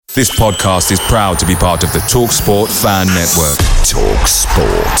This podcast is proud to be part of the TalkSport Fan Network.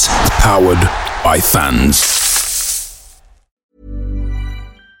 TalkSport. Powered by fans.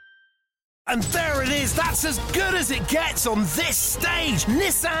 And there it is, that's as good as it gets on this stage.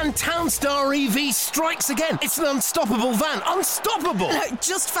 Nissan Townstar EV strikes again. It's an unstoppable van, unstoppable.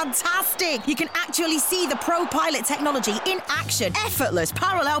 Just fantastic. You can actually see the Pro Pilot technology in action. Effortless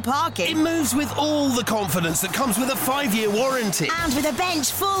parallel parking. It moves with all the confidence that comes with a 5-year warranty. And with a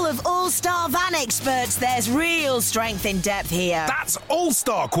bench full of all-star van experts, there's real strength in depth here. That's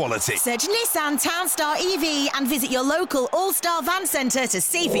all-star quality. Search Nissan Townstar EV and visit your local all-star van centre to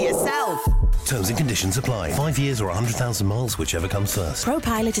see for yourself. Terms and conditions apply. 5 years or 100,000 miles, whichever comes first. Pro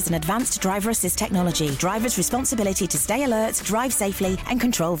Pilot is an advanced driver assist technology. Driver's responsibility to stay alert, drive safely, and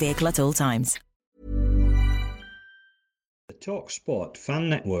control vehicle at all times. The TalkSport Fan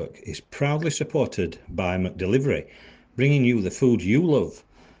Network is proudly supported by McDelivery, bringing you the food you love.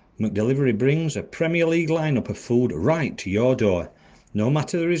 McDelivery brings a Premier League lineup of food right to your door. No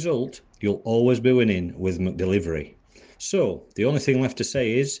matter the result, you'll always be winning with McDelivery. So, the only thing left to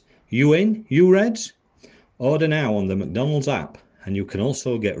say is, you in, you Reds? Order now on the McDonald's app, and you can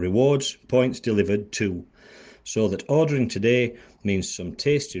also get rewards points delivered too. So that ordering today means some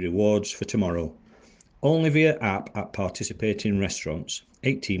tasty rewards for tomorrow. Only via app at participating restaurants.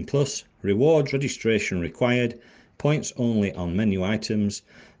 18 plus, rewards registration required, points only on menu items,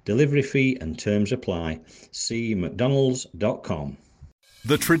 delivery fee and terms apply. See mcdonalds.com.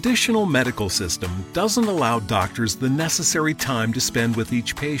 The traditional medical system doesn't allow doctors the necessary time to spend with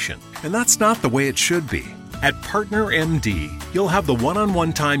each patient, and that's not the way it should be. At Partner MD, you'll have the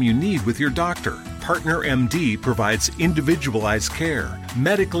one-on-one time you need with your doctor. Partner MD provides individualized care,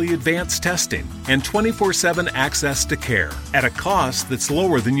 medically advanced testing, and 24/7 access to care at a cost that's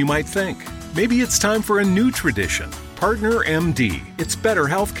lower than you might think. Maybe it's time for a new tradition. Partner MD. It's better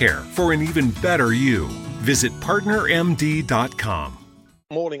healthcare for an even better you. Visit partnermd.com.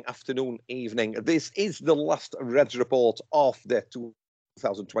 Morning, afternoon, evening. This is the last Reds report of the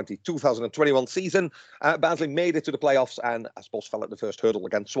 2020-2021 season. Barnsley made it to the playoffs and I suppose fell at the first hurdle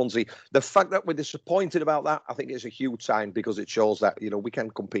against Swansea. The fact that we're disappointed about that, I think is a huge sign because it shows that, we can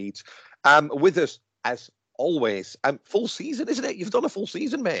compete. With us, as always, full season, isn't it? You've done a full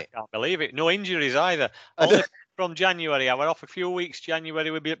season, mate. I can't believe it. No injuries either. Only from January. I were off a few weeks January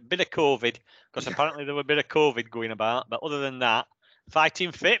with a bit of COVID because apparently there were a bit of COVID going about. But other than that,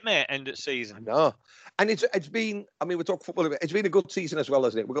 fighting fit, mate, end of season. No. And it's been, we talk football a bit, it's been a good season as well,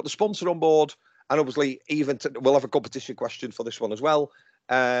 hasn't it? We've got the sponsor on board, and obviously we'll have a competition question for this one as well.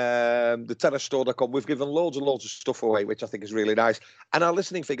 The terracestore.com, we've given loads and loads of stuff away, which I think is really nice. And our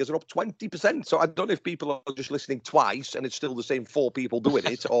listening figures are up 20%. So I don't know if people are just listening twice and it's still the same 4 people doing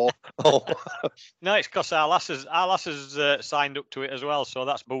it, or... No, it's because our lasses signed up to it as well, so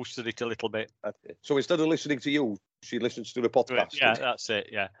that's boosted it a little bit. So instead of listening to you, she listens to the podcast. Yeah, that's it.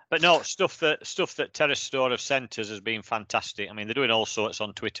 Yeah, but no, stuff that Terrace Store have sent us has been fantastic. They're doing all sorts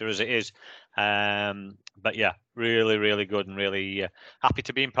on Twitter as it is, but yeah, really, really good and really happy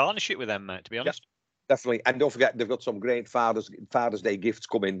to be in partnership with them, mate. To be honest. Yeah, definitely, and don't forget they've got some great Father's Day gifts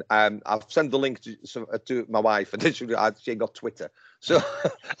coming. I've sent the link to my wife, and she got Twitter, so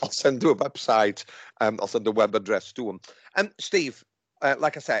I'll send her a website. I'll send the web address to them. Steve.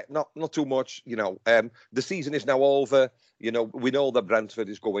 Like I said, not too much. The season is now over. We know that Brentford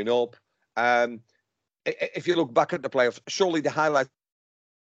is going up. If you look back at the playoffs, surely the highlight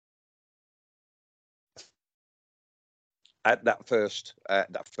at that first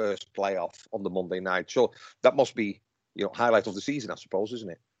playoff on the Monday night. So that must be highlight of the season, I suppose,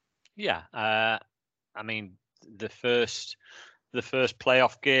 isn't it? Yeah. The first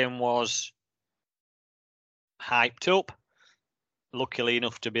playoff game was hyped up. Luckily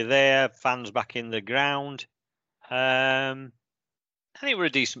enough to be there, fans back in the ground. And it were a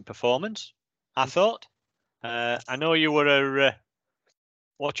decent performance, I thought. I know you were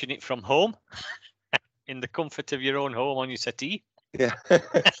watching it from home, in the comfort of your own home on your settee. Yeah.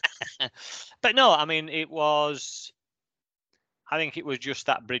 But no, it was... I think it was just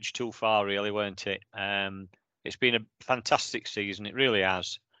that bridge too far, really, weren't it? It's been a fantastic season, it really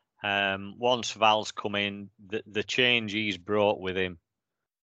has. Once Val's come in, the change he's brought with him,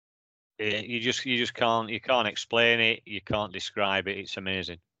 you just can't explain it, you can't describe it. It's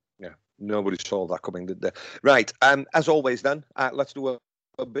amazing. Yeah, nobody saw that coming, did they? Right, as always, then let's do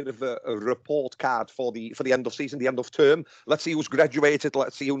a bit of a report card for the end of season, the end of term. Let's see who's graduated.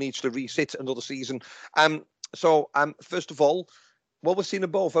 Let's see who needs to resit another season. So first of all, well, we've seen them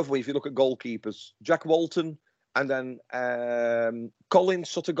both, have we? If you look at goalkeepers, Jack Walton. And then Collins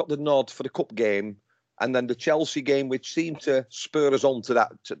sort of got the nod for the cup game. and then the Chelsea game, which seemed to spur us on to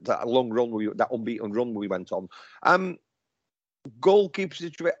that long run, that unbeaten run we went on.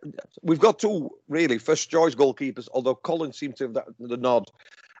 Goalkeepers, we've got two really first choice goalkeepers, although Collins seemed to have the nod.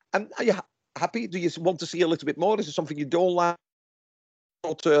 Are you happy? Do you want to see a little bit more? Is it something you don't like?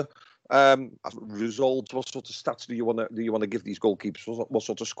 What sort of results? What sort of stats do you want to give these goalkeepers? What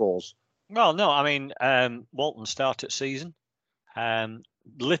sort of scores? Well, no, I mean, Walton started season.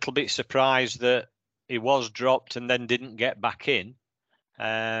 Little bit surprised that he was dropped and then didn't get back in.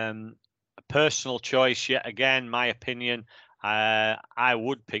 A personal choice, yet again, my opinion. I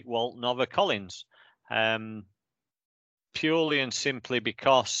would pick Walton over Collins, purely and simply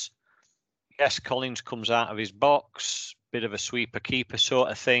because, yes, Collins comes out of his box, bit of a sweeper keeper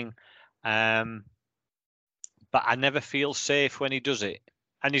sort of thing, but I never feel safe when he does it.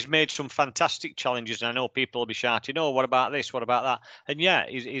 And he's made some fantastic challenges, and I know people will be shouting, "Oh, what about this? What about that?" And yeah,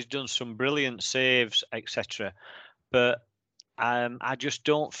 he's done some brilliant saves, etc. But I just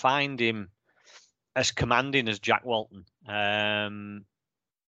don't find him as commanding as Jack Walton. I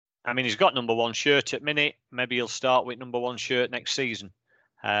mean, he's got number one shirt at minute. Maybe he'll start with number one shirt next season.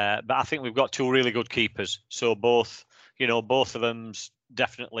 But I think we've got two really good keepers. So both of them's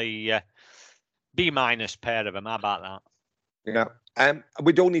definitely B- pair of them. How about that? Yeah.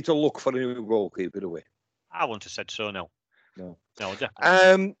 We don't need to look for a new goalkeeper, do we? I wouldn't have said so. No,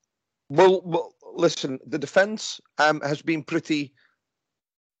 definitely. Well, listen, the defence has been pretty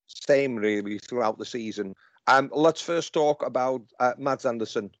same really throughout the season. Let's first talk about Mads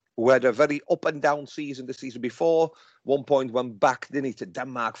Andersen, who had a very up and down season the season before. One point went back, didn't he, to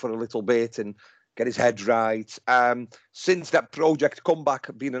Denmark for a little bit and get his head right. Since that project come back,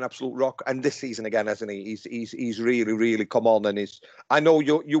 been an absolute rock, and this season again, hasn't he? He's really, really come on, and I know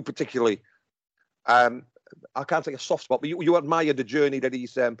you particularly. I can't say a soft spot, but you admire the journey that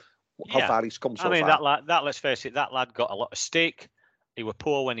he's how far he's come so far. I mean, that let's face it, that lad got a lot of stick. He was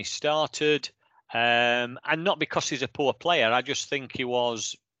poor when he started, and not because he's a poor player. I just think he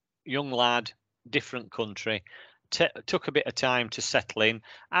was young lad, different country. Took a bit of time to settle in,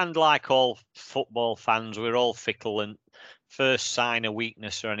 and like all football fans, we're all fickle, and first sign of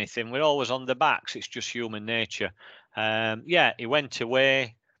weakness or anything, we're always on the backs. It's just human nature. He went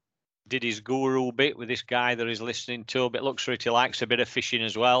away, did his guru bit with this guy that he's listening to, but looks like he likes a bit of fishing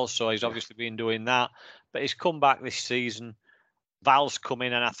as well, so he's obviously been doing that. But he's come back this season. Val's come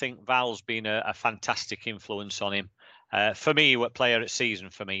in, and I think Val's been a fantastic influence on him. For me, what player at season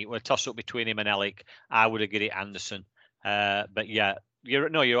for me, we're toss up between him and Ellick. I would have given it Anderson. But yeah,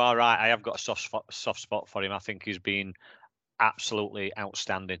 you are right. I have got a soft spot for him. I think he's been absolutely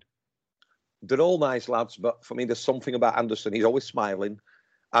outstanding. They're all nice lads, but for me, there's something about Anderson. He's always smiling.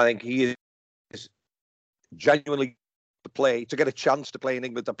 I think he is genuinely to get a chance to play in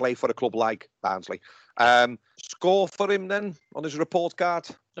England, to play for a club like Barnsley. Score for him then on his report card?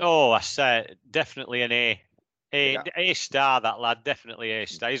 Oh, I said definitely an A. A star, that lad, definitely A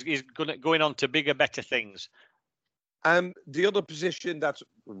star. He's going on to bigger, better things. The other position that's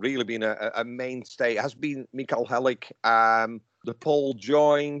really been a mainstay has been Mikael Hellick, the Paul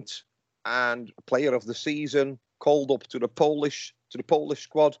joined and player of the season, called up to the Polish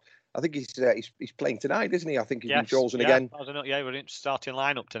squad. I think he's playing tonight, isn't he? I think he's been chosen again. I don't know. Yeah, we're in starting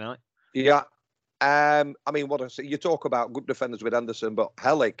lineup tonight. Yeah. I mean, what I say, you talk about good defenders with Anderson, but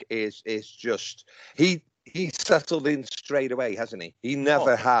Hellick is just he settled in straight away, hasn't he? He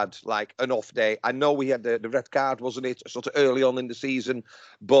never had like an off day. I know we had the red card, wasn't it, sort of early on in the season,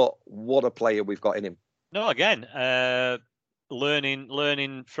 but what a player we've got in him. No, again,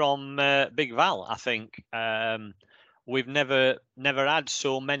 learning from Big Val. I think we've never had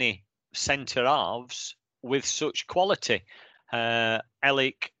so many centre halves with such quality.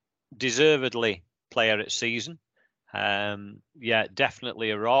 Ellick, deservedly player at season. Definitely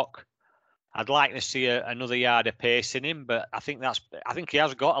a rock. I'd like to see another yard of pace in him, but I think he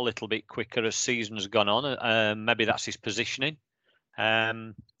has got a little bit quicker as season's gone on. Maybe that's his positioning.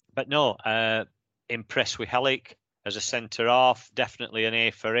 But no, impressed with Hellick as a centre half. Definitely an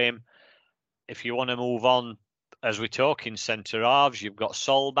A for him. If you want to move on, as we're talking centre halves, you've got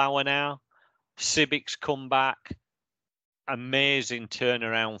Solbauer now. Sibic's come back. Amazing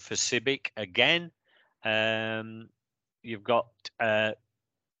turnaround for Sibic again. You've got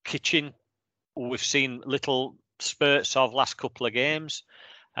Kitchen. We've seen little spurts of last couple of games.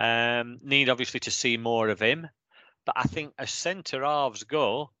 Need obviously to see more of him. But I think as centre halves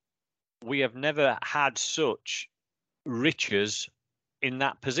go, we have never had such riches in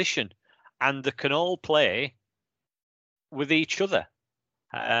that position, and they can all play with each other.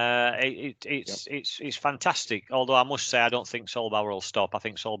 It's fantastic. Although I must say I don't think Solbauer will stop. I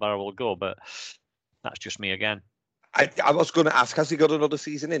think Solbauer will go, but That's just me again. I was going to ask, has he got another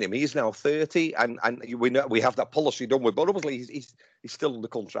season in him? He's now 30, and we know we have that policy done with, but obviously he's still under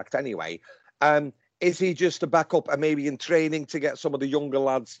contract anyway. Is he just a backup and maybe in training to get some of the younger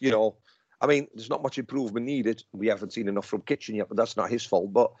lads, I mean, there's not much improvement needed. We haven't seen enough from Kitchen yet, but that's not his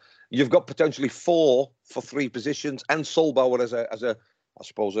fault. But you've got potentially 4 for 3 positions and Solbauer as a I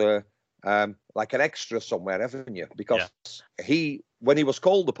suppose, like an extra somewhere, haven't you? Because when he was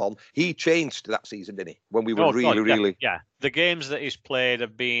called upon, he changed that season, didn't he? When we were really... Yeah, the games that he's played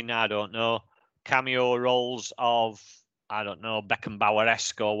have been, I don't know, cameo roles of, I don't know,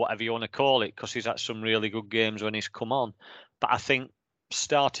 Beckenbauer-esque or whatever you want to call it, because he's had some really good games when he's come on. But I think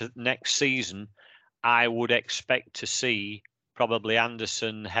start of next season, I would expect to see probably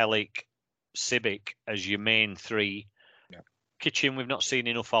Anderson, Helik, Sibic as your main 3. Yeah. Kitchen we've not seen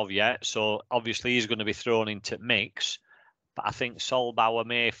enough of yet, so obviously he's going to be thrown into mix. But I think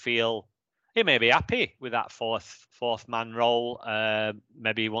Solbauer he may be happy with that fourth man role.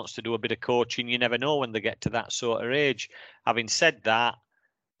 Maybe he wants to do a bit of coaching. You never know when they get to that sort of age. Having said that,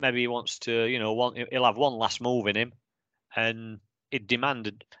 maybe he wants to, he'll have one last move in him, and it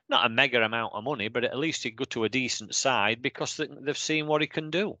demanded not a mega amount of money, but at least he'd go to a decent side because they've seen what he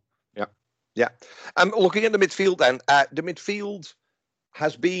can do. Yeah. Looking at the midfield then, the midfield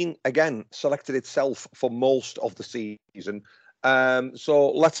has been, again, selected itself for most of the season.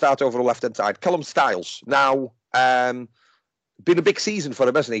 So let's start over the left-hand side. Callum Styles. Now, been a big season for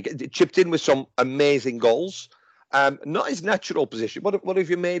him, hasn't he? Chipped in with some amazing goals. Not his natural position. What have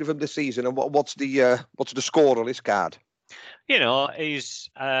you made of him this season, and what's the score on his card? He's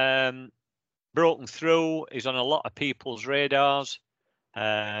broken through. He's on a lot of people's radars.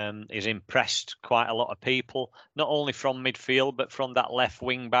 He's impressed quite a lot of people, not only from midfield, but from that left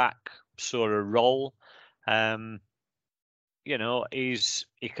wing back sort of role. He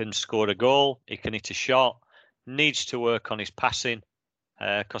can score a goal, he can hit a shot, needs to work on his passing,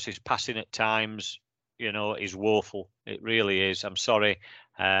 because his passing at times, is woeful. It really is. I'm sorry.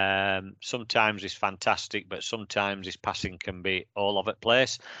 Sometimes he's fantastic, but sometimes his passing can be all over the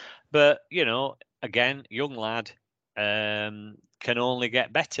place. But, again, young lad, can only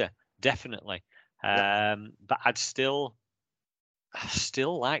get better, definitely. But I'd still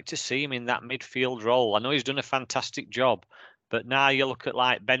like to see him in that midfield role. I know he's done a fantastic job, but now you look at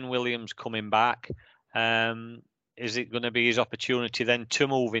like Ben Williams coming back. Is it going to be his opportunity then to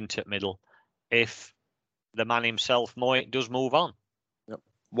move into middle if the man himself does move on? Yep.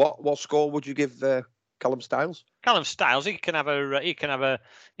 What score would you give Callum Styles? Callum Styles, he can have a B-. How about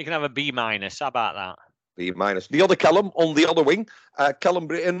that? B-. The other Callum on the other wing, Callum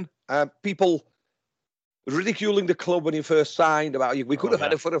Britton. People ridiculing the club when he first signed about we could have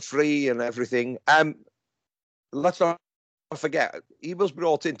had it for a free and everything. Let's not forget he was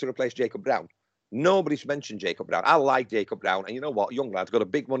brought in to replace Jacob Brown. Nobody's mentioned Jacob Brown. I like Jacob Brown, and you know what, young lad's got a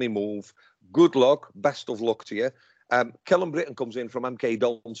big money move. Good luck, best of luck to you. Callum Britton comes in from MK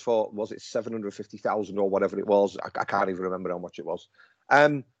Dons for, was it 750,000 or whatever it was? I can't even remember how much it was.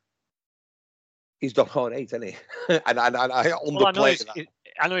 He's done all right, hasn't he? and I underplay that.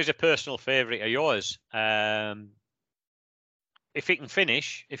 I know he's a personal favourite of yours. If he can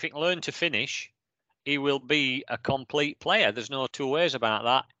learn to finish, he will be a complete player. There's no two ways about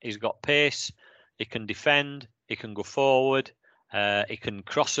that. He's got pace. He can defend. He can go forward. He can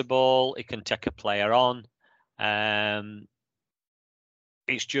cross a ball. He can take a player on.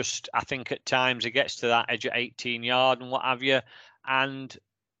 It's just, I think at times he gets to that edge at 18 yard and what have you. And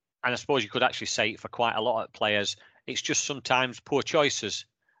I suppose you could actually say it for quite a lot of players. It's just sometimes poor choices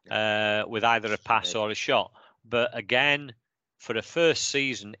with either a pass or a shot. But again, for the first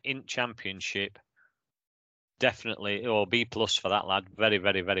season in Championship, definitely, or B+ for that lad. Very,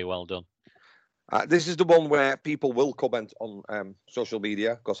 very, very well done. This is the one where people will comment on social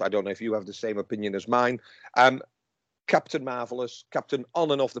media, because I don't know if you have the same opinion as mine. Captain Marvellous, captain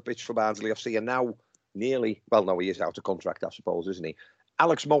on and off the pitch for Barnsley FC, and now he is out of contract, I suppose, isn't he?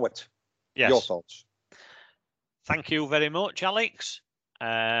 Alex Mowat, yes. Your thoughts? Thank you very much, Alex.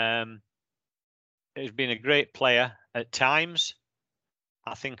 He's been a great player at times.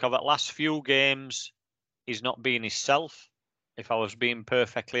 I think over the last few games, he's not been himself. If I was being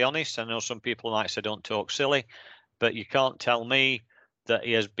perfectly honest, I know some people might say don't talk silly, but you can't tell me that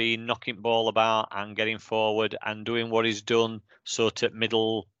he has been knocking ball about and getting forward and doing what he's done sort of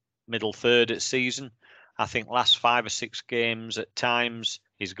middle third at season. I think last 5 or 6 games at times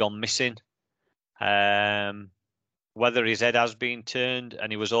he's gone missing. Whether his head has been turned and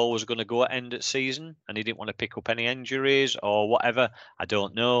he was always going to go at end at season and he didn't want to pick up any injuries or whatever, I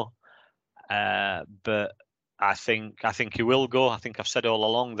don't know. But I think he will go. I think I've said all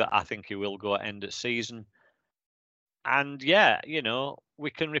along that I think he will go at end of season. And yeah, we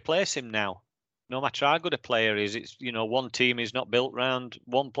can replace him now. No matter how good a player is, it's one team is not built around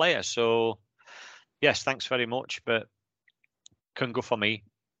one player. So yes, thanks very much, but can go for me.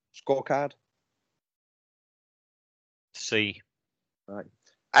 Scorecard? C. Right.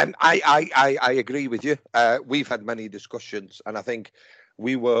 I agree with you. We've had many discussions, and I think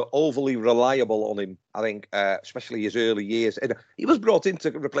we were overly reliable on him. I think, especially his early years. And he was brought in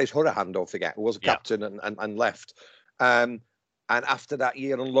to replace Hurahan, don't forget, who was a captain and left. And after that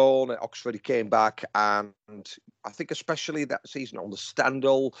year on loan at Oxford, he came back, and I think especially that season on the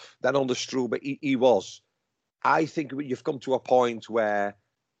Standal, then on the Struber, he was. I think you've come to a point where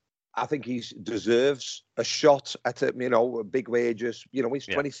I think he deserves a shot at big wages. He's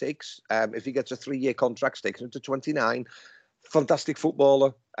 26. If he gets a 3-year contract, takes him to 29. Fantastic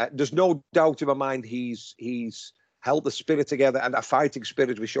footballer. There's no doubt in my mind he's held the spirit together and a fighting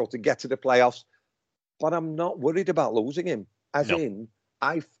spirit we showed to get to the playoffs. But I'm not worried about losing him.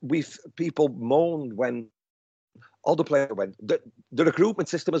 We've people moaned when other players went. The recruitment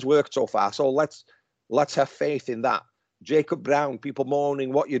system has worked so far, so let's have faith in that. Jacob Brown, people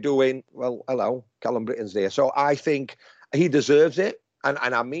moaning, what you're doing. Well, hello, Callum Britton's there. So I think he deserves it. And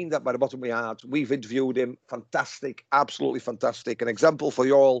I mean that by the bottom of my heart. We've interviewed him. Fantastic, absolutely fantastic. An example for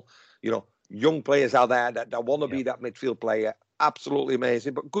you all, young players out there that want to be that midfield player. Absolutely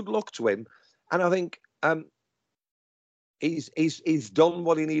amazing. But good luck to him. And I think he's done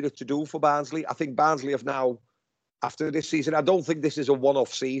what he needed to do for Barnsley. I think Barnsley have now, after this season, I don't think this is a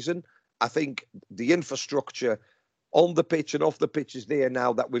one-off season. I think the infrastructure on the pitch and off the pitch is there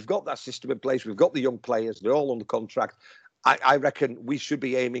now that we've got that system in place. We've got the young players. They're all on the contract. I reckon we should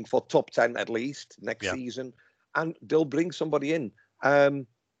be aiming for top 10 at least next season. And they'll bring somebody in. And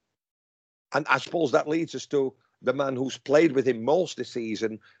I suppose that leads us to the man who's played with him most this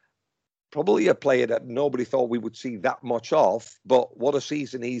season. Probably a player that nobody thought we would see that much of. But what a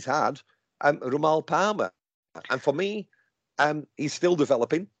season he's had. Rumal Palmer. And for me, he's still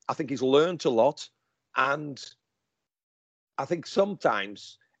developing. I think he's learned a lot. And I think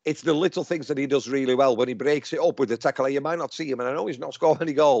sometimes it's the little things that he does really well. When he breaks it up with the tackle, you might not see him, and I know he's not scored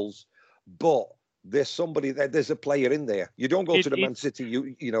any goals, but there's somebody there. There's a player in there. You don't go to the Man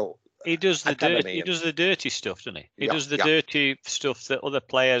City, He does the dirty. He does the dirty stuff, doesn't he? He does the dirty stuff that other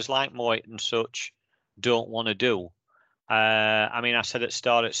players like Moyet and such don't want to do. I said at the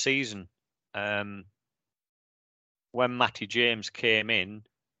start of season, when Matty James came in.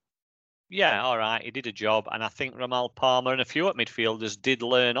 Yeah, all right, he did a job, and I think Rumal Palmer and a few at midfielders did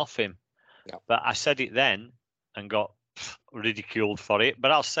learn off him. Yeah. But I said it then and got ridiculed for it,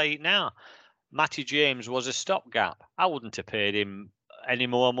 but I'll say it now. Matty James was a stopgap. I wouldn't have paid him any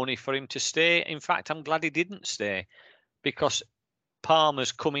more money for him to stay. In fact, I'm glad he didn't stay because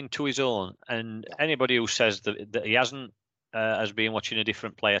Palmer's coming to his own, and anybody who says that he hasn't has been watching a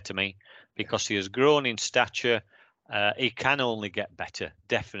different player to me because he has grown in stature. He can only get better,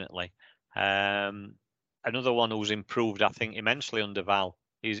 definitely. Another one who's improved, I think, immensely under Val.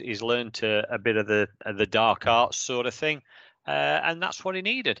 He's learned a bit of the dark arts sort of thing, and that's what he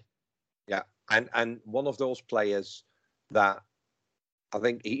needed. Yeah, and one of those players that I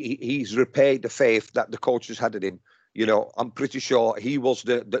think he's repaid the faith that the coaches had in him. I'm pretty sure he was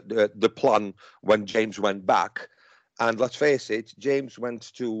the plan when James went back. And let's face it, James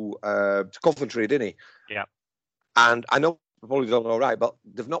went to Coventry, didn't he? Yeah. And I know probably don't know right, but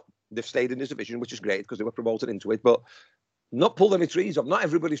they've stayed in this division, which is great because they were promoted into it, but not pulled any trees up. Not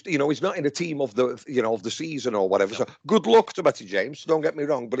everybody's, he's not in a team of the season or whatever. No. So good luck to Matty James. Don't get me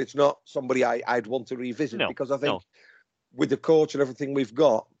wrong, but it's not somebody I'd want to revisit because I think with the coach and everything we've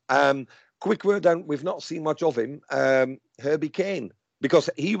got. Quick word, and we've not seen much of him. Herbie Kane, because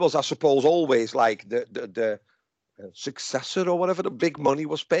he was, I suppose, always like the successor or whatever. The big money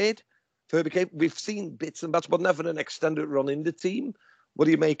was paid. Herbie Kane. We've seen bits and bats, but never an extended run in the team. What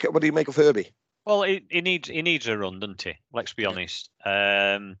do you make of Herbie? Well, he needs a run, doesn't he? Let's be honest.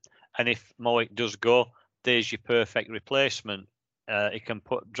 And if Moyet does go, there's your perfect replacement. He can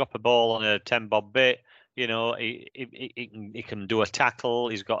drop a ball on a 10-bob bit. He can do a tackle.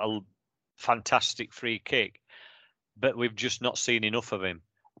 He's got a fantastic free kick, but we've just not seen enough of him.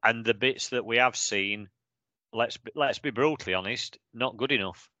 And the bits that we have seen, let's be brutally honest, not good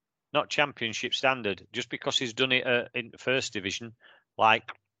enough. Not championship standard. Just because he's done it in first division,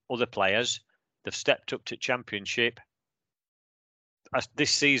 like other players, they've stepped up to championship.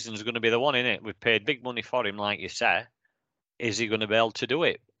 This season's going to be the one, isn't it? We've paid big money for him, like you said. Is he going to be able to do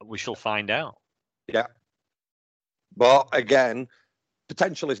it? We shall find out. Yeah. But again,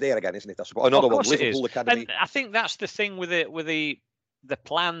 potential is there again, isn't it? I suppose another one, Liverpool Academy. And I think that's the thing with the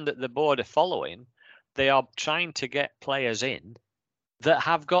plan that the board are following. They are trying to get players in that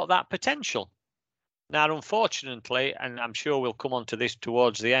have got that potential. Now, unfortunately, and I'm sure we'll come on to this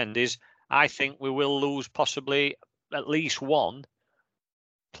towards the end, is I think we will lose possibly at least one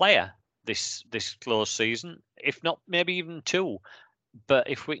player this close season, if not maybe even two. But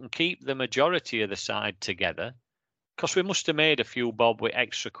if we can keep the majority of the side together, because we must have made a few bob with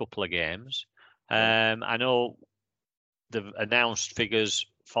extra couple of games. I know they've announced figures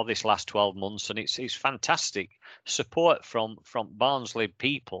for this last 12 months, and it's fantastic support from Barnsley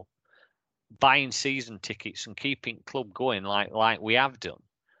people buying season tickets and keeping club going like we have done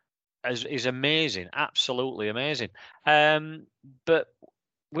is amazing, absolutely amazing. But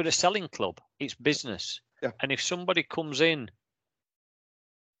we're a selling club; it's business, and if somebody comes in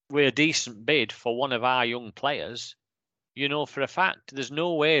with a decent bid for one of our young players, you know for a fact there's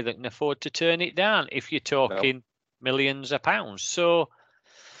no way they can afford to turn it down if you're talking millions of pounds. So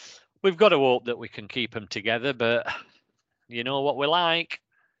we've got to hope that we can keep them together, but you know what we're like.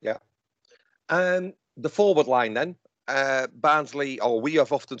 Yeah. The forward line then, Barnsley, we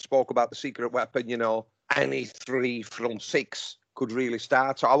have often spoke about the secret weapon, any 3 from 6 could really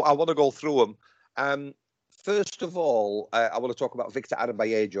start. So I want to go through them. First of all, I want to talk about Victor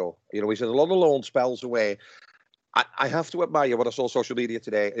Adebayo. He's had a lot of loan spells away. I have to admire what I saw on social media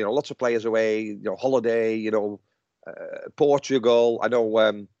today. Lots of players away, holiday, Portugal. I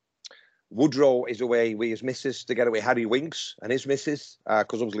know Woodrow is away with his missus together with Harry Winks and his missus,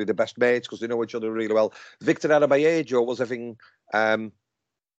 because obviously they're best mates because they know each other really well. Victor Adebayo was having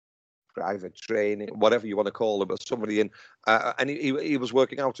private training, whatever you want to call him, but somebody in, and he was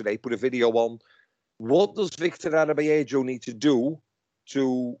working out today, put a video on. What does Victor Adebayo need to do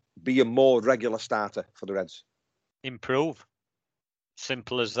to be a more regular starter for the Reds? Improve.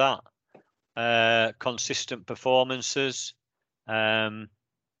 Simple as that. Consistent performances.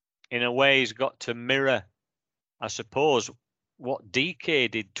 In a way, he's got to mirror, I suppose, what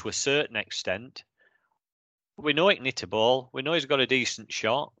DK did to a certain extent. We know he can hit a ball. We know he's got a decent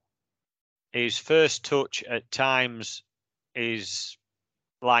shot. His first touch at times is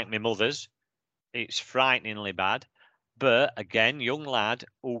like my mother's. It's frighteningly bad. But again, young lad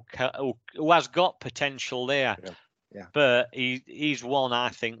who has got potential there. Yeah. But he's one, I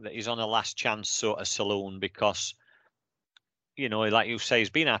think, that is on a last chance sort of saloon because, like you say, he's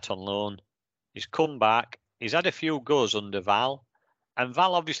been out on loan. He's come back. He's had a few goes under Val. And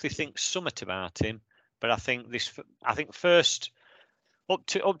Val obviously thinks something about him. But I think first, up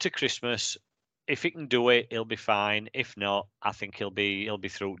to Christmas, if he can do it, he'll be fine. If not, I think he'll be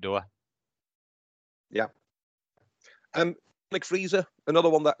through the door. Yeah. Nick Freezer, another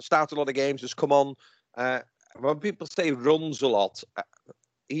one that started a lot of games, has come on. When people say runs a lot,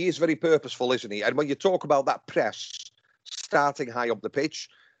 he is very purposeful, isn't he? And when you talk about that press starting high up the pitch,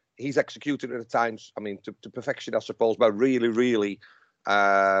 he's executed it at times, to perfection, I suppose, by really, really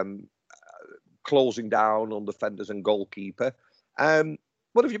closing down on defenders and goalkeeper.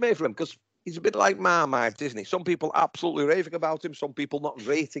 What have you made for him? Because he's a bit like Marmite, isn't he? Some people absolutely raving about him, some people not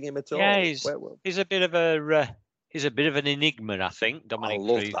rating him at all. Yeah, he's a bit of a... He's a bit of an enigma, I think. Dominic I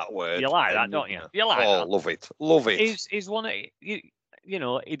love Freeze. that word. You like that, don't you? You like that? Love it. Love it. He's one of, he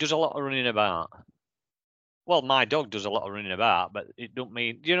does a lot of running about. Well, my dog does a lot of running about, but it don't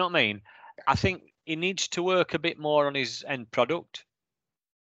mean, do you know what I mean? I think he needs to work a bit more on his end product.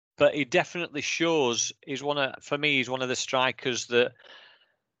 But he definitely shows, he's one of the strikers that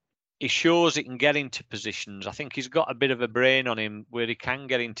he shows he can get into positions. I think he's got a bit of a brain on him where he can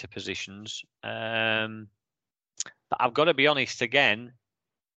get into positions. But I've got to be honest again,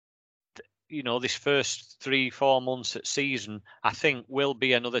 this first 3-4 months at season, I think will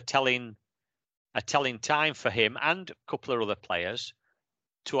be a telling time for him and a couple of other players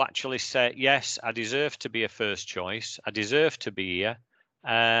to actually say, yes, I deserve to be a first choice. I deserve to be here.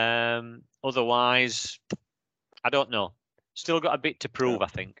 Otherwise, I don't know. Still got a bit to prove, I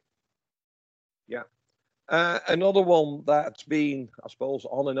think. Yeah. Another one that's been, I suppose,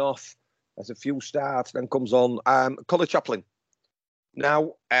 on and off. There's a few starts, then comes on. Colin Chaplin.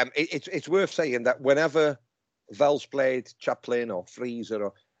 Now, it's worth saying that whenever Val's played Chaplin or Freezer,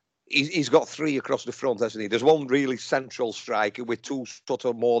 he's got 3 across the front, hasn't he? There's one really central striker with 2 sort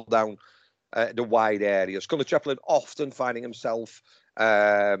of more down the wide areas. Colin Chaplin often finding himself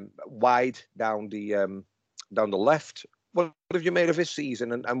wide down the left. What have you made of his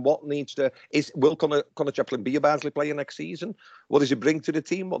season, and what needs to will Connor Chaplin be a Barnsley player next season? What does he bring to the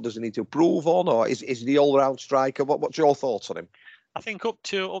team? What does he need to improve on, or is he the all-round striker? What's your thoughts on him? I think up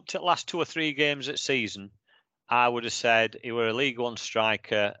to the last 2 or 3 games at season, I would have said he were a League One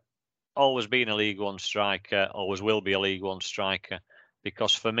striker, always been a League One striker, always will be a League One striker.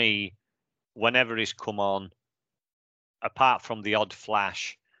 Because for me, whenever he's come on, apart from the odd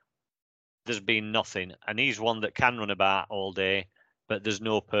flash, there's been nothing. And he's one that can run about all day, but there's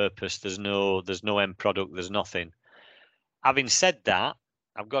no purpose, there's no end product, there's nothing. Having said that,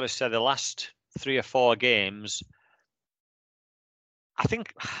 I've got to say the last 3 or 4 games, I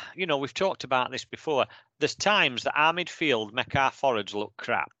think, we've talked about this before. There's times that our midfield make our forwards look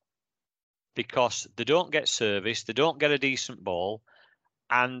crap because they don't get service, they don't get a decent ball.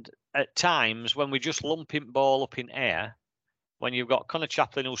 And at times when we're just lumping ball up in air, when you've got Connor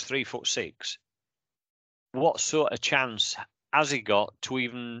Chaplin who's 3'6", what sort of chance has he got to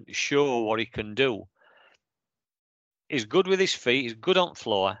even show what he can do? He's good with his feet, he's good on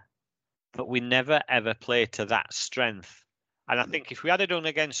floor, but we never ever play to that strength. And I think if we had done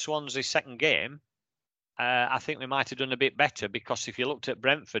against Swansea's second game, I think we might have done a bit better, because if you looked at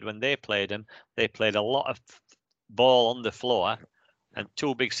Brentford when they played them, they played a lot of ball on the floor, and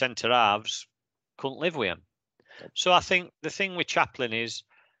 2 big centre halves couldn't live with him. So I think the thing with Chaplin is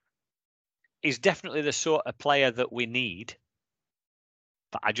he's definitely the sort of player that we need,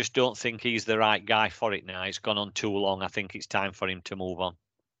 but I just don't think he's the right guy for it now. It's gone on too long. I think it's time for him to move on.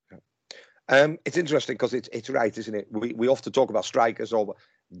 It's interesting because it's right, isn't it? We often talk about strikers, or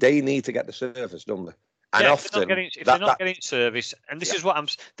they need to get the service, don't they? And yeah, often, if they're not getting service, and this is what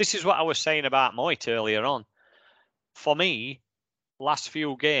I was saying about Moyt earlier on. For me, last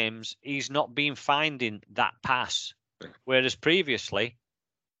few games, he's not been finding that pass, whereas previously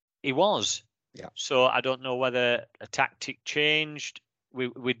he was. Yeah. So I don't know whether a tactic changed.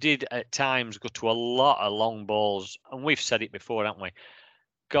 We did at times go to a lot of long balls, and we've said it before, haven't we?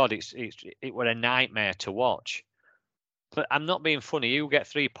 God, it were a nightmare to watch. But I'm not being funny. You get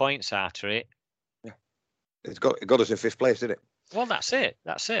 3 points out of it. Yeah, it got us in 5th place, didn't it? Well, that's it.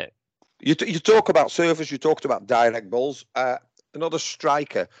 You talk about service. You talked about direct balls. Another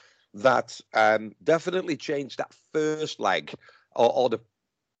striker that definitely changed that first leg, or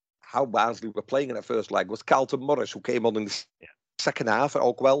how Barnsley were playing in that first leg, was Carlton Morris, who came on in the second half at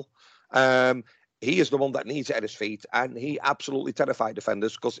Oakwell. He is the one that needs it at his feet, and he absolutely terrified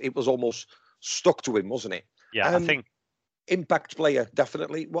defenders because it was almost stuck to him, wasn't it? Yeah, I think impact player,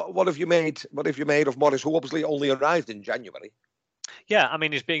 definitely. What have you made? What have you made of Morris, who obviously only arrived in January? Yeah, I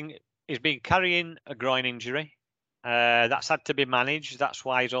mean, he's been carrying a groin injury. That's had to be managed. That's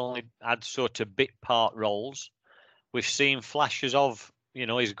why he's only had sort of bit part roles. We've seen flashes of,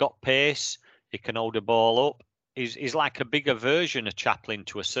 he's got pace. He can hold a ball up. He's like a bigger version of Chaplin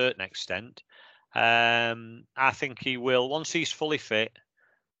to a certain extent. I think he will, once he's fully fit,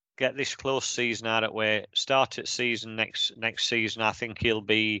 get this close season out of the way, start at season next season. I think he'll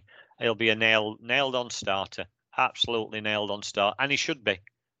be a nailed on starter, absolutely nailed on start, and he should be,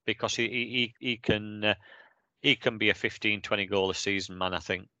 because he can be a 15-20 goal a season man, I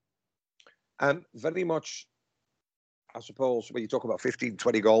think. Very much, I suppose, when you talk about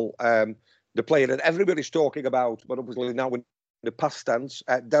 15-20 goal, the player that everybody's talking about, but obviously now in the past tense,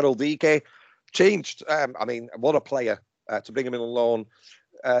 Daryl Dike, changed. I mean, what a player to bring him in on loan.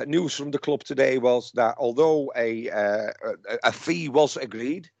 News from the club today was that although a fee was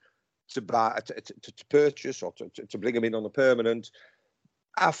agreed to purchase or to bring him in on a permanent,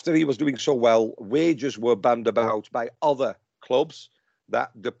 after he was doing so well, wages were banned about by other clubs,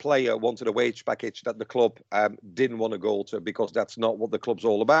 that the player wanted a wage package that the club didn't want to go to, because that's not what the club's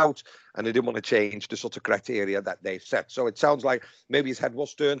all about, and they didn't want to change the sort of criteria that they set. So it sounds like maybe his head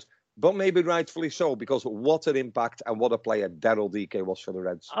was turned, but maybe rightfully so, because what an impact and what a player Daryl Dike was for the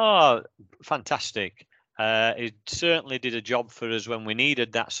Reds. Oh, fantastic. He certainly did a job for us when we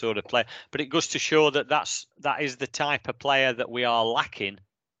needed that sort of player. But it goes to show that is the type of player that we are lacking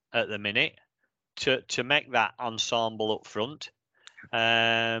at the minute to make that ensemble up front.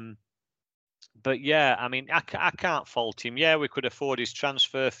 But yeah, I mean, I can't fault him. Yeah, we could afford his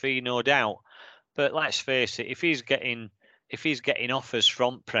transfer fee, no doubt. But let's face it, if he's getting offers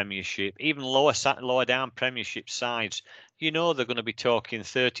from Premiership, even lower down Premiership sides, they're going to be talking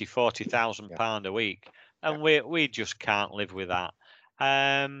 30,000, 40,000 pound a week, and we just can't live with that.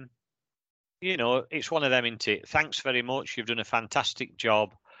 It's one of them, isn't it? Thanks very much. You've done a fantastic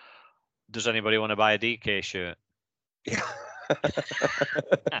job. Does anybody want to buy a DK shirt? Yeah.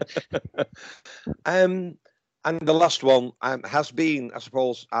 And the last one has been, I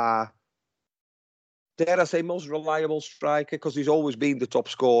suppose, dare I say, most reliable striker, because he's always been the top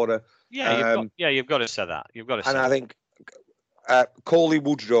scorer. Yeah, you've got to say that. And I think Coley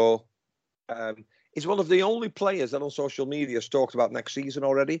Woodrow is one of the only players that on social media has talked about next season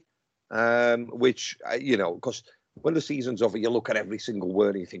already. which, because when the season's over, you look at every single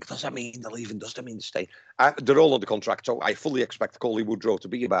word and you think, does that mean they're leaving? Does that mean they stay? They're all under contract, so I fully expect Coley Woodrow to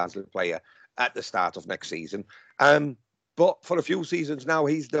be a Barnsley player at the start of next season. But for a few seasons now,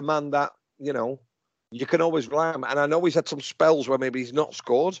 he's the man that, you can always rely on. And I know he's had some spells where maybe he's not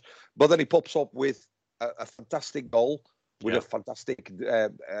scored, but then he pops up with a fantastic goal, with a fantastic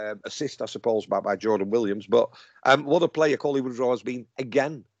assist, I suppose, by Jordan Williams. But what a player Coley Woodrow has been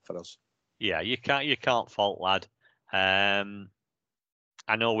again for us. Yeah, you can't fault lad. I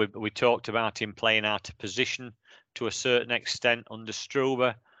know we talked about him playing out of position to a certain extent under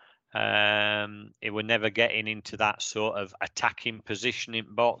Struber. He were never getting into that sort of attacking position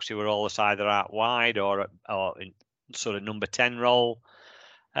in box. He were always either out wide or in sort of number 10 role.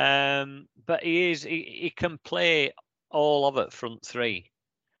 But he can play all of it front three.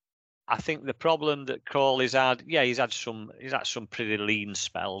 I think the problem that Crawley's had, he's had some pretty lean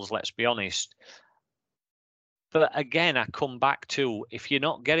spells, let's be honest. But again, I come back to, if you're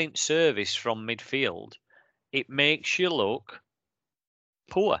not getting service from midfield, it makes you look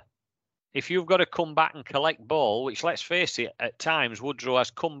poor. If you've got to come back and collect ball, which, let's face it, at times Woodrow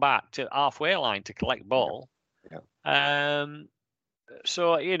has come back to halfway line to collect ball. Yeah.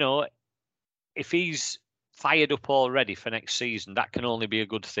 So, if he's fired up already for next season, that can only be a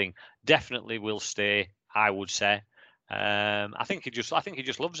good thing. Definitely will stay, I would say. I think he just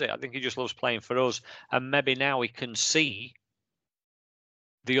loves it. I think he just loves playing for us, and maybe now he can see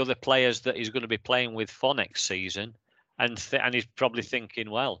the other players that he's going to be playing with for next season, and he's probably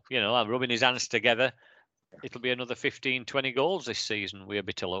thinking, well, I'm rubbing his hands together. It'll be another 15, 20 goals this season with a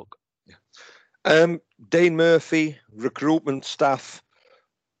bit of luck. Yeah. Dane Murphy, recruitment staff.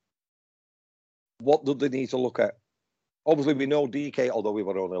 What do they need to look at? Obviously, we know DK, although we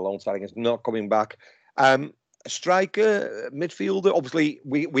were only a loan signing, is not coming back. A striker, midfielder, obviously,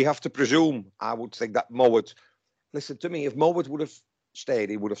 we have to presume, I would think, that Mowat. Listen to me, if Mowat would have stayed,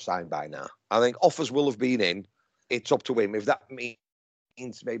 he would have signed by now. I think offers will have been in. It's up to him. If that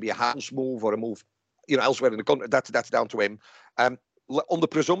means maybe a house move or a move, elsewhere in the country, that's down to him. On the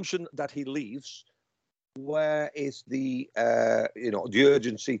presumption that he leaves, where is the the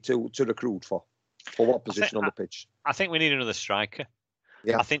urgency to recruit for? For what position on the pitch? I think we need another striker.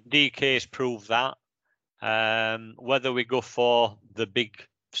 Yeah. I think DK's proved that. Whether we go for the big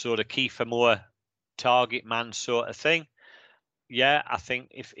sort of Kiefer Moore target man sort of thing, I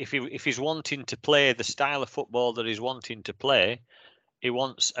think if he's wanting to play the style of football that he's wanting to play, he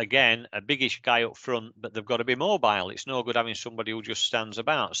wants, again, a biggish guy up front, but they've got to be mobile. It's no good having somebody who just stands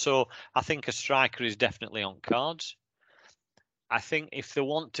about. So I think a striker is definitely on cards. I think if they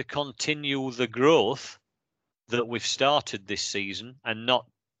want to continue the growth that we've started this season and not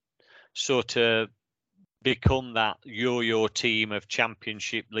sort of become that yo-yo team of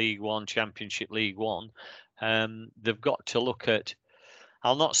Championship League One, they've got to look at,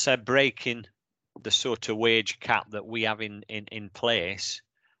 I'll not say breaking the sort of wage cap that we have in place,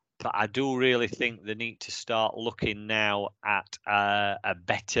 but I do really think they need to start looking now at a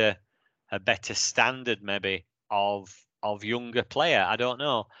better standard maybe of younger player. I don't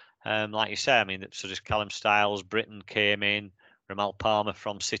know. Like you say, I mean, such as Callum Styles, Britton came in, Ramal Palmer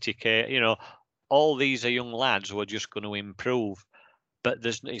from City K. All these are young lads who are just going to improve. But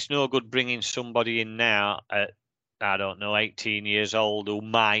it's no good bringing somebody in now at, 18 years old who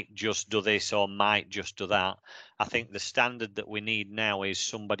might just do this or might just do that. I think the standard that we need now is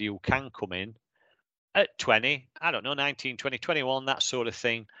somebody who can come in at 20, 19, 20, 21, that sort of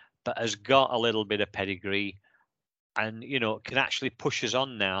thing, but has got a little bit of pedigree and, can actually push us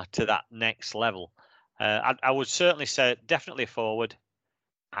on now to that next level. I would certainly say definitely forward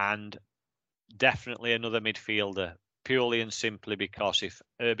and definitely another midfielder, purely and simply because if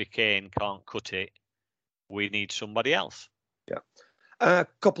Herbie Kane can't cut it, we need somebody else. Yeah. A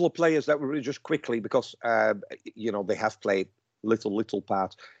couple of players that were just quickly, because, they have played little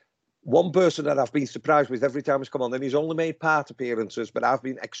parts. One person that I've been surprised with every time he's come on, and he's only made part appearances, but I've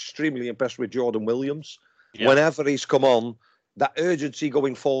been extremely impressed with Jordan Williams. Yeah. Whenever he's come on, that urgency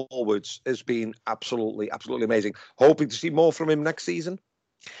going forwards has been absolutely amazing. Hoping to see more from him next season.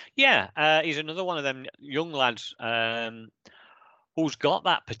 Yeah, he's another one of them young lads who's got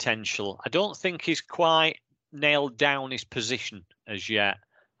that potential. I don't think he's quite nailed down his position as yet.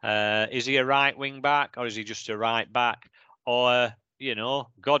 Is he a right wing back or is he just a right back? Or,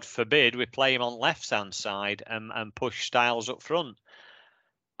 God forbid, we play him on left-hand side and push Styles up front.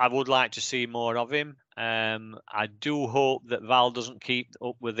 I would like to see more of him. I do hope that Val doesn't keep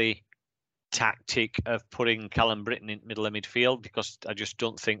up with the tactic of putting Callum Britton in middle of midfield, because I just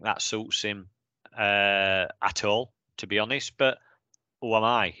don't think that suits him at all, to be honest. But who am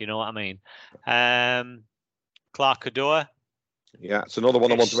I? You know what I mean? Clark Adore. Yeah, it's another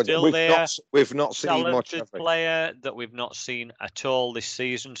one I want to mention. We've not seen much of it. Player that we've not seen at all this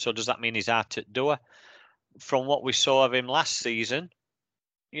season. So does that mean he's out at door? From what we saw of him last season,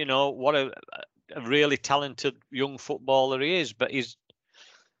 you know, what a really talented young footballer he is, but he's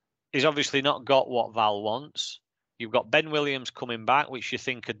obviously not got what Val wants. You've got Ben Williams coming back, which you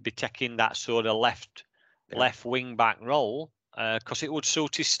think could be taking that sort of left wing back role, because it would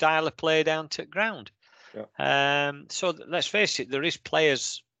suit his style of play down to ground. Yeah. So let's face it, there is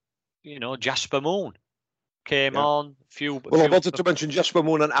players, you know, Jasper Moon came on. I wanted to mention Jasper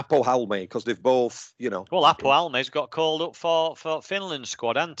Moon and Apo Halme because they've both, you know. Well, Apo Halme's got called up for Finland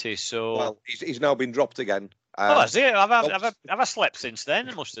squad, hasn't he? So well, he's now been dropped again. Has he? Have I slept since then?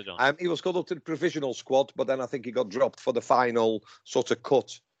 It must have done. He was called up to the provisional squad, but then I think he got dropped for the final sort of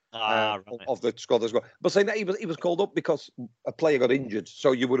cut of the squad as well. But saying that he was called up because a player got injured,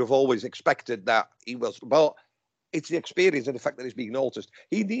 so you would have always expected that he was. But it's the experience and the fact that he's being noticed.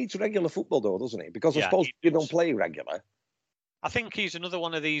 He needs regular football, though, doesn't he? Because I suppose you don't play regular. I think he's another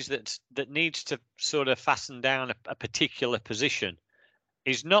one of these that needs to sort of fasten down a particular position.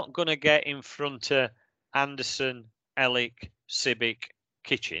 He's not going to get in front of Anderson, Ellick, Sibic,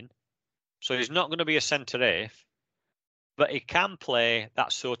 Kitchen. So he's not going to be a centre half, but he can play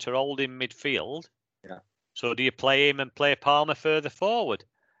that sort of holding midfield. Yeah. So do you play him and play Palmer further forward?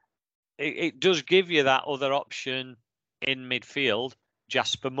 It does give you that other option in midfield.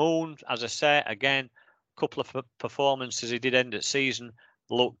 Jasper Moon, as I say, again, a couple of performances he did end of season,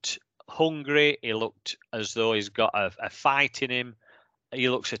 looked hungry. He looked as though he's got a fight in him. He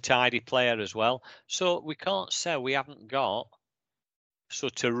looks a tidy player as well. So we can't say we haven't got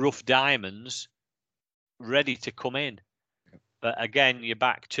sort of rough diamonds ready to come in. But again, you're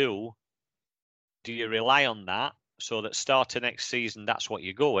back to, do you rely on that so that start of next season, that's what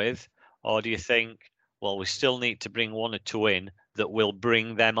you go with? Or do you think, well, we still need to bring one or two in that will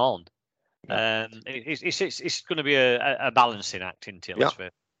bring them on? Yeah. It's going to be a balancing act, isn't it? Let's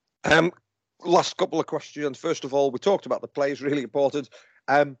face it. Last couple of questions. First of all, we talked about the players, really important.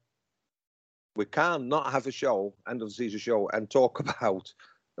 We can't not have a show, end of the season show, and talk about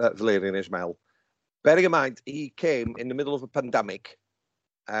Valérien Ismaël. Bearing in mind, he came in the middle of a pandemic,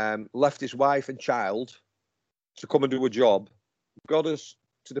 left his wife and child to come and do a job, got us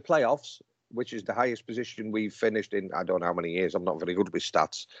to the playoffs, which is the highest position we've finished in, I don't know how many years. I'm not very good with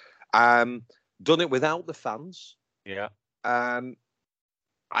stats. Done it without the fans. Yeah. I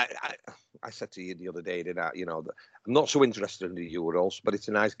said to you the other day that, you know, I'm not so interested in the Euros, but it's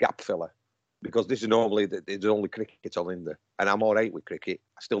a nice gap filler because this is normally there's only cricket on in there, and I'm all right with cricket.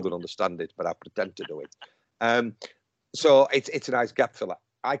 I still don't understand it, but I pretend to do it. So it's a nice gap filler.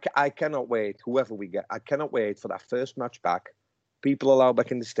 I cannot wait. Whoever we get, I cannot wait for that first match back. People allowed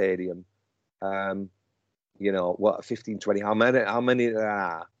back in the stadium. You know what? 15, 20. How many there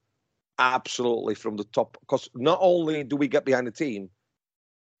are? Absolutely from the top. Because not only do we get behind the team,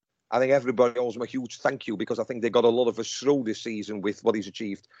 I think everybody owes him a huge thank you because I think they got a lot of us through this season with what he's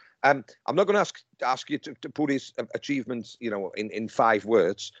achieved. I'm not going to ask you to put his achievements, you know, in 5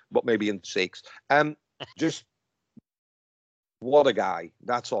 words, but maybe in 6. Just what a guy!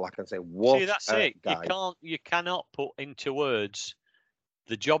 That's all I can say. What that's a it. Guy. You cannot put into words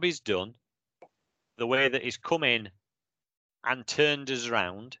the job he's done, the way that he's come in and turned us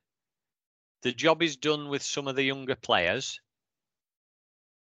around, the job he's done with some of the younger players.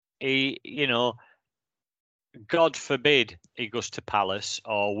 He, you know, God forbid he goes to Palace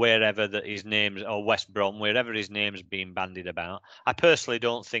or wherever that his name's, or West Brom, wherever his name's being bandied about. I personally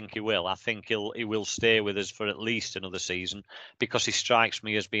don't think he will. I think he will stay with us for at least another season because he strikes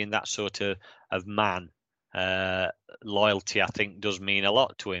me as being that sort of man. Loyalty, I think, does mean a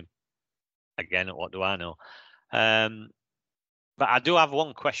lot to him. Again, what do I know? But I do have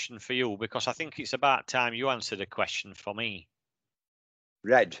one question for you because I think it's about time you answered a question for me.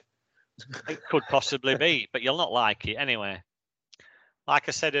 Red. It could possibly be, but you'll not like it anyway. Like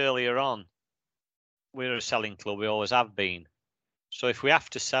I said earlier on, we're a selling club. We always have been. So if we have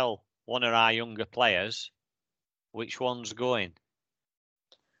to sell one of our younger players, which one's going?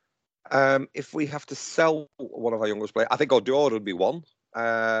 If we have to sell one of our youngest players, I think Odor would be one.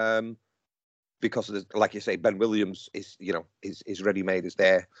 Because of like you say, Ben Williams is, you know, is ready-made, is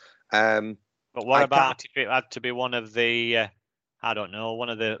there. But what about if it had to be one of the, I don't know, one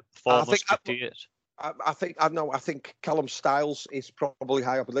of the four musketeers? I think Callum Styles is probably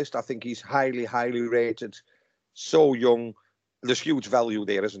high up the list. I think he's highly, highly rated. So young. There's huge value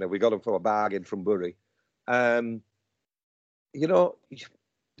there, isn't there? We got him for a bargain from Bury. You know,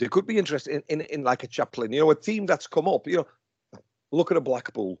 there could be interest in like a Chaplin. You know, a team that's come up. You know, look at a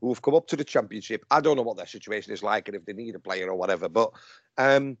Blackpool who have come up to the Championship. I don't know what their situation is like and if they need a player or whatever, but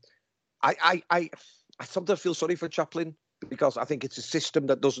I sometimes feel sorry for Chaplin because I think it's a system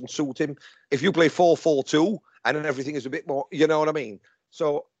that doesn't suit him. If you play 4-4-2 and then everything is a bit more, you know what I mean?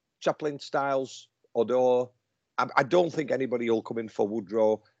 So Chaplin, Styles, Odor, I don't think anybody will come in for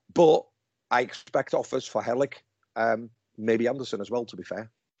Woodrow, but I expect offers for Hellick, maybe Anderson as well, to be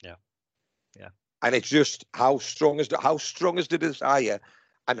fair. Yeah. And it's just how strong is the desire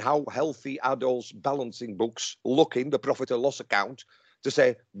and how healthy are those balancing books looking, the profit and loss account, to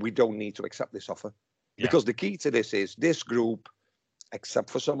say we don't need to accept this offer. Yeah. Because the key to this is this group, except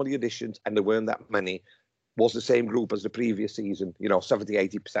for some of the additions, and there weren't that many, was the same group as the previous season, 70,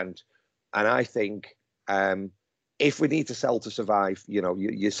 80%. And I think if we need to sell to survive,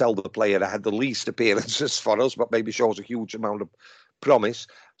 you sell the player that had the least appearances for us, but maybe shows a huge amount of promise.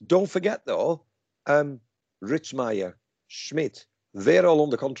 Don't forget, though, Ritzmaier, Schmidt, they're all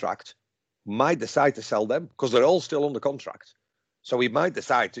under contract. Might decide to sell them because they're all still under contract. So he might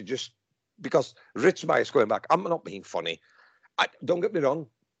decide to just, because Ritzmaier's going back. I'm not being funny. Don't get me wrong.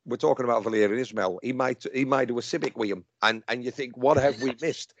 We're talking about Valerian Ismail. He might do a Civic with him. And you think, what have we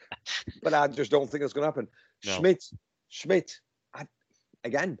missed? But I just don't think it's going to happen. No. Schmidt, I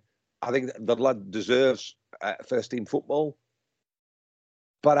think the lad deserves first team football.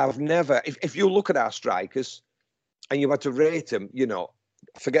 But I've never, if you look at our strikers and you had to rate them,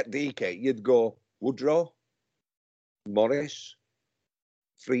 forget DK, you'd go Woodrow, Morris,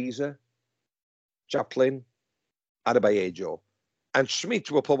 Freezer, Chaplin, Adebayo. And Schmidt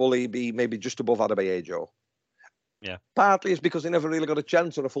will probably be maybe just above Adebayo. Yeah. Partly it's because he never really got a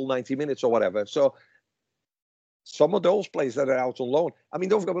chance or a full 90 minutes or whatever. So some of those players that are out on loan. I mean,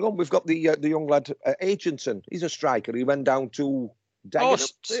 don't get me wrong, we've got the young lad, Aitchison. He's a striker. He went down to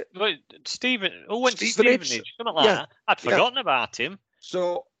Stephen. Who went to Stevenage? Something like that. I'd forgotten about him.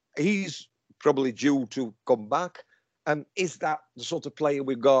 So he's probably due to come back. Is that the sort of player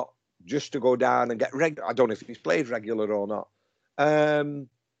we've got just to go down and get regular? I don't know if he's played regular or not.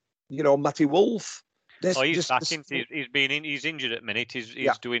 Matty Wolf. He's back. He's injured at the minute.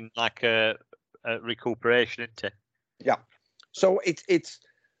 He's doing like a recuperation, isn't he? Yeah. So it's.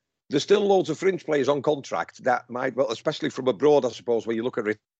 There's still loads of fringe players on contract that might, well, especially from abroad, I suppose, where you look at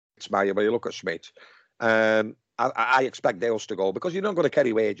Ritzmaier, where you look at Schmidt. I expect those to go because you're not going to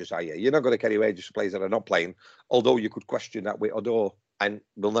carry wages, are you? You're not going to carry wages for players that are not playing, although you could question that with Odor, and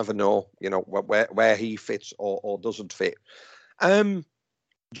we'll never know, where he fits or doesn't fit.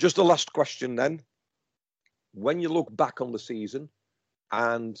 Just the last question then. When you look back on the season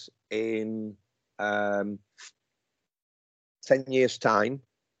and in 10 years' time,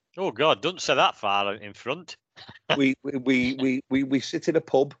 oh God! Don't say that far in front. we sit in a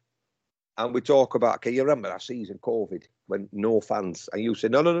pub and we talk about. Okay, you remember that season, COVID, when no fans, and you say,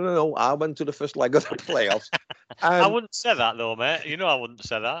 no. I went to the first leg of the playoffs. I wouldn't say that though, mate. I wouldn't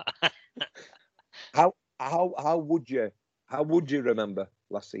say that. How would you remember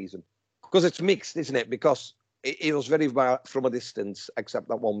last season? Because it's mixed, isn't it? Because it was very from a distance, except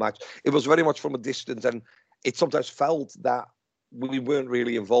that one match. It was very much from a distance, and it sometimes felt that we weren't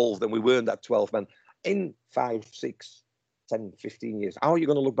really involved and we weren't that 12 men. In 5, 6, 10, 15 years, how are you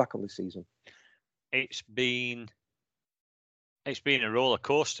going to look back on this season? It's been a roller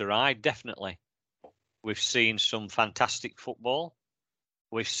coaster ride, definitely. We've seen some fantastic football.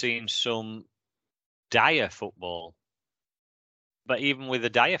 We've seen some dire football. But even with the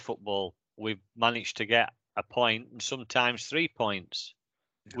dire football, we've managed to get a point and sometimes 3 points.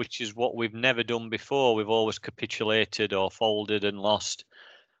 Which is what we've never done before. We've always capitulated or folded and lost.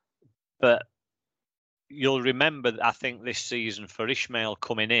 But you'll remember, I think, this season for Ishmael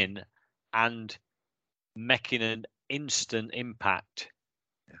coming in and making an instant impact.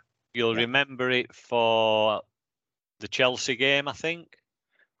 Yeah. You'll remember it for the Chelsea game, I think.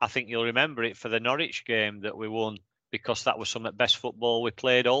 I think you'll remember it for the Norwich game that we won because that was some of the best football we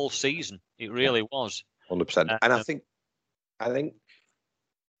played all season. It really was. 100%. And I think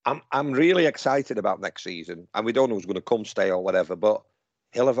I'm really excited about next season, and we don't know who's going to come, stay, or whatever. But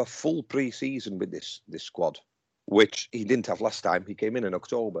he'll have a full pre-season with this squad, which he didn't have last time. He came in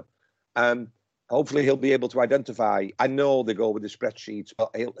October. Hopefully, he'll be able to identify. I know they go with the spreadsheets,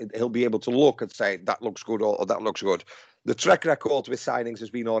 but he'll be able to look and say that looks good or that looks good. The track record with signings has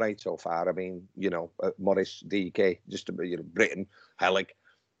been all right so far. I mean, Morris, DK, just Britain, Hellick,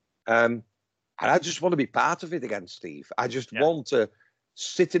 and I just want to be part of it again, Steve. I just want to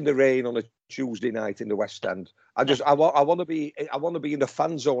sit in the rain on a Tuesday night in the West End. I want to be in the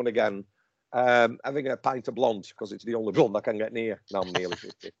fan zone again, having a pint of blonde because it's the only blonde I can get near. Now I'm nearly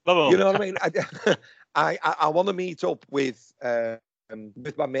 50. You Bubble. know what I mean? I want to meet up with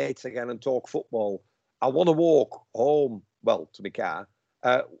my mates again and talk football. I want to walk home, well, to my car,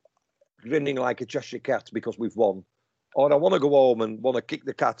 grinning like a Cheshire cat because we've won. Or I want to go home and want to kick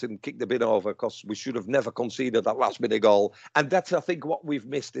the cat and kick the bin over because we should have never conceded that last minute goal. And that's, I think, what we've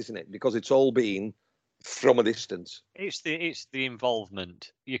missed, isn't it? Because it's all been from a distance. It's the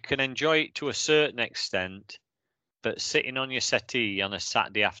involvement. You can enjoy it to a certain extent, but sitting on your settee on a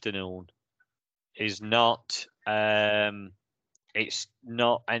Saturday afternoon is not. It's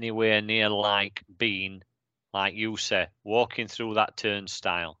not anywhere near like being, like you say, walking through that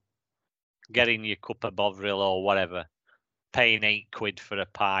turnstile, getting your cup of Bovril or whatever, paying £8 for a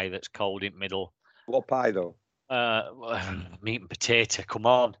pie that's cold in the middle. What pie though? Meat and potato. Come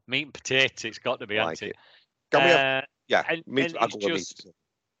on, meat and potato. It's got to be, hasn't it? Can we have? Yeah, and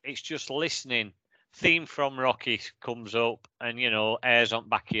it's just listening. Theme from Rocky comes up, and hairs on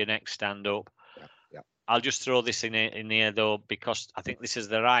back of your neck stand up. Yeah. I'll just throw this in here though, because I think this is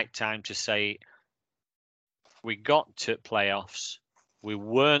the right time to say we got to playoffs. We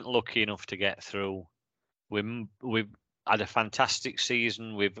weren't lucky enough to get through. We've had a fantastic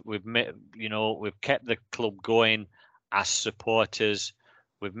season. We've kept the club going as supporters.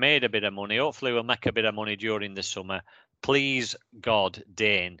 We've made a bit of money. Hopefully we'll make a bit of money during the summer. Please, God,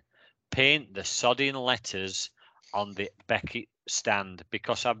 Dane, paint the sodding letters on the Beckett stand,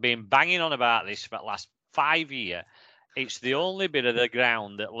 because I've been banging on about this for the last 5 years. It's the only bit of the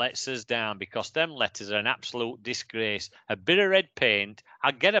ground that lets us down, because them letters are an absolute disgrace. A bit of red paint.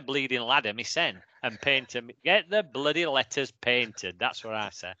 I'll get a bleeding ladder myself and paint them. Get the bloody letters painted. That's what I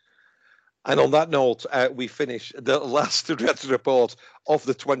say. And on that note, we finish the last Reds report of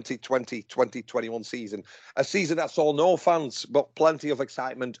the 2020-2021 season. A season that saw no fans, but plenty of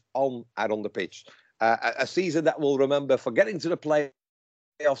excitement on and on the pitch. A season that we'll remember for getting to the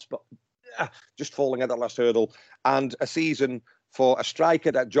playoffs, but just falling at the last hurdle. And a season for a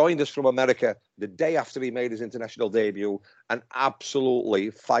striker that joined us from America the day after he made his international debut and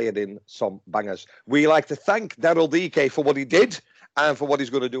absolutely fired in some bangers. We like to thank Daryl DK for what he did and for what he's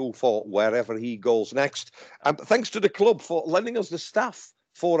going to do for wherever he goes next. Thanks to the club for lending us the staff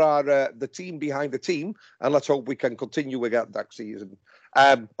for our the team behind the team, and let's hope we can continue with that next season.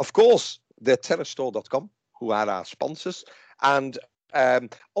 Of course, the terrastore.com, who are our sponsors, and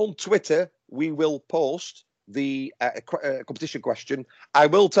on Twitter we will post the competition question. I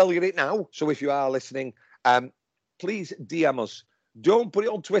will tell you it now, so if you are listening, please DM us. Don't put it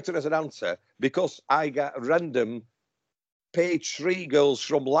on Twitter as an answer, because I get random page 3 girls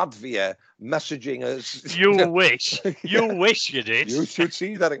from Latvia messaging us. You wish. You wish you did. You should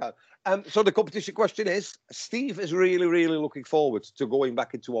see that again. So the competition question is, Steve is really, really looking forward to going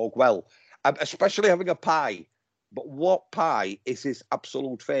back into Oakwell, especially having a pie. But what pie is his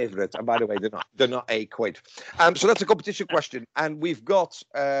absolute favourite? And by the way, they're not £8. So that's a competition question. And we've got...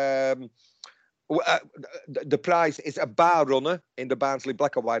 the prize is a bar runner in the Barnsley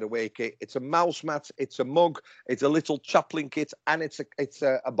Black and White away kit. It's a mouse mat, it's a mug, it's a little chaplain kit, and it's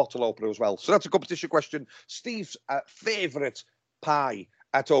a bottle opener as well. So that's a competition question. Steve's favourite pie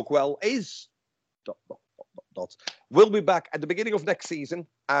at Oakwell is... We'll be back at the beginning of next season.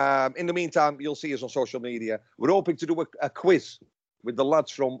 In the meantime, you'll see us on social media. We're hoping to do a quiz with the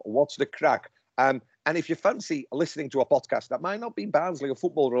lads from What's the Crack? And if you fancy listening to a podcast that might not be Barnsley or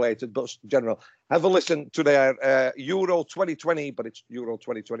football related, but general, have a listen to their Euro 2020, but it's Euro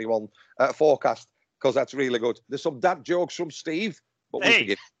 2021 forecast, because that's really good. There's some dad jokes from Steve, but we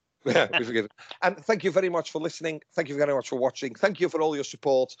forgive. We forgive. And thank you very much for listening. Thank you very much for watching. Thank you for all your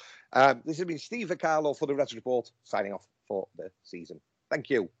support. This has been Steve Accarlo for the Reds Report, signing off for the season.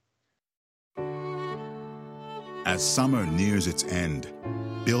 Thank you. As summer nears its end,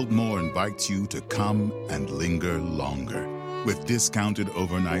 Biltmore invites you to come and linger longer with discounted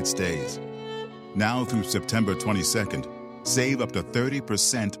overnight stays. Now through September 22nd, save up to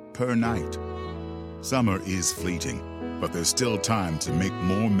 30% per night. Summer is fleeting, but there's still time to make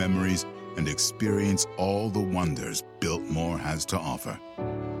more memories and experience all the wonders Biltmore has to offer.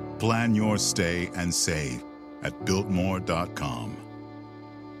 Plan your stay and save at Biltmore.com.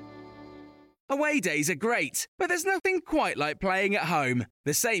 Away days are great, but there's nothing quite like playing at home.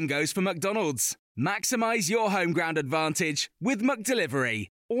 The same goes for McDonald's. Maximise your home ground advantage with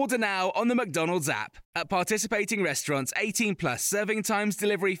McDelivery. Order now on the McDonald's app. At participating restaurants, 18 plus, serving times,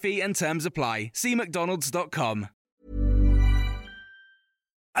 delivery fee and terms apply. See mcdonalds.com.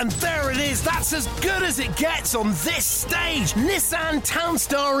 And there it is, that's as good as it gets on this stage. Nissan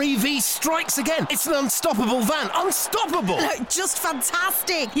Townstar EV strikes again. It's an unstoppable van, unstoppable. Just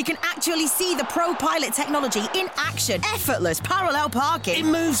fantastic. You can actually see the Pro Pilot technology in action. Effortless parallel parking.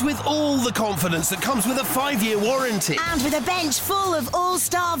 It moves with all the confidence that comes with a 5-year warranty. And with a bench full of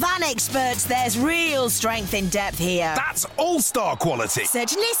all-star van experts, there's real strength in depth here. That's all-star quality.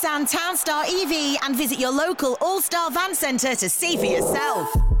 Search Nissan Townstar EV and visit your local all-star van centre to see for yourself.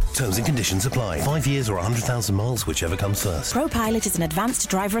 Terms and conditions apply. 5 years or 100,000 miles, whichever comes first. Pro Pilot is an advanced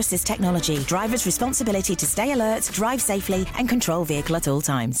driver assist technology. Driver's responsibility to stay alert, drive safely, and control vehicle at all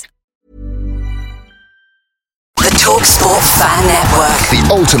times. The TalkSport Fan Network. The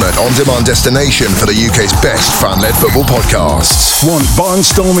ultimate on-demand destination for the UK's best fan-led football podcasts. Want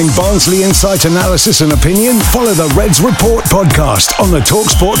barnstorming Barnsley insight analysis and opinion? Follow the Reds Report podcast on the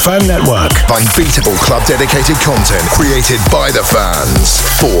TalkSport Fan Network. Unbeatable club-dedicated content created by the fans,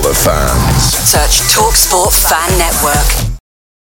 for the fans. Search TalkSport Fan Network.